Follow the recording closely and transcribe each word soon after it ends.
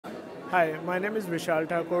Hi, my name is Vishal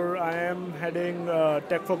Thakur. I am heading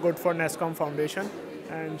Tech for Good for NESCOM Foundation,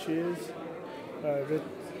 and she is. Rit-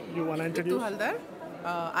 you want to Ritu introduce? Haldar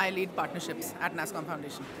I lead partnerships eight NASSCOM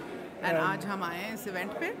foundation and आज हम आए हैं इस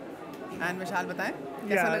event पे and विशाल बताएं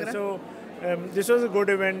कैसा लग Yeah, रहा so this was a good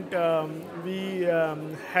event. We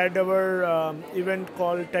had our event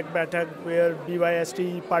called Tech Batak where BYST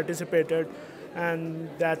participated, and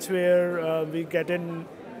that's where we get in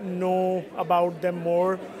know about them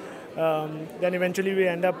more. Then eventually we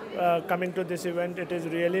end up coming to this event. It is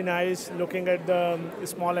really nice looking at the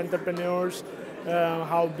small entrepreneurs,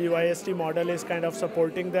 how BYST model is kind of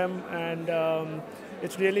supporting them, and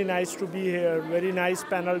it's really nice to be here. Very nice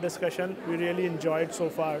panel discussion. We really enjoyed so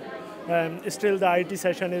far. Still, the IT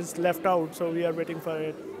session is left out, so we are waiting for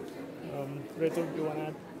it. Ritu, do you want to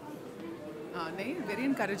add? नहीं very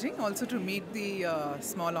encouraging also to meet the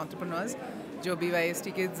small entrepreneurs जो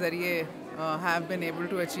BYST के ज़रिए have been able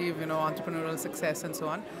to achieve entrepreneurial success and so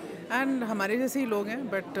on and हमारे जैसे ही लोग हैं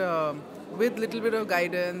but with little bit of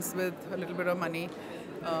guidance with a little bit of money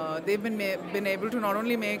they've been able to not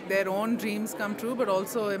only make their own dreams come true but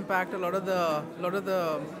also impact a lot of the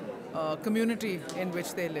community in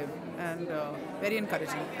which they live and very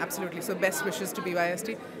encouraging absolutely so best wishes to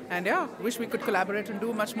BYST and yeah wish we could collaborate and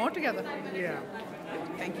do much more together Yeah.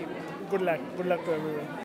 thank you Good luck. Good luck to everyone.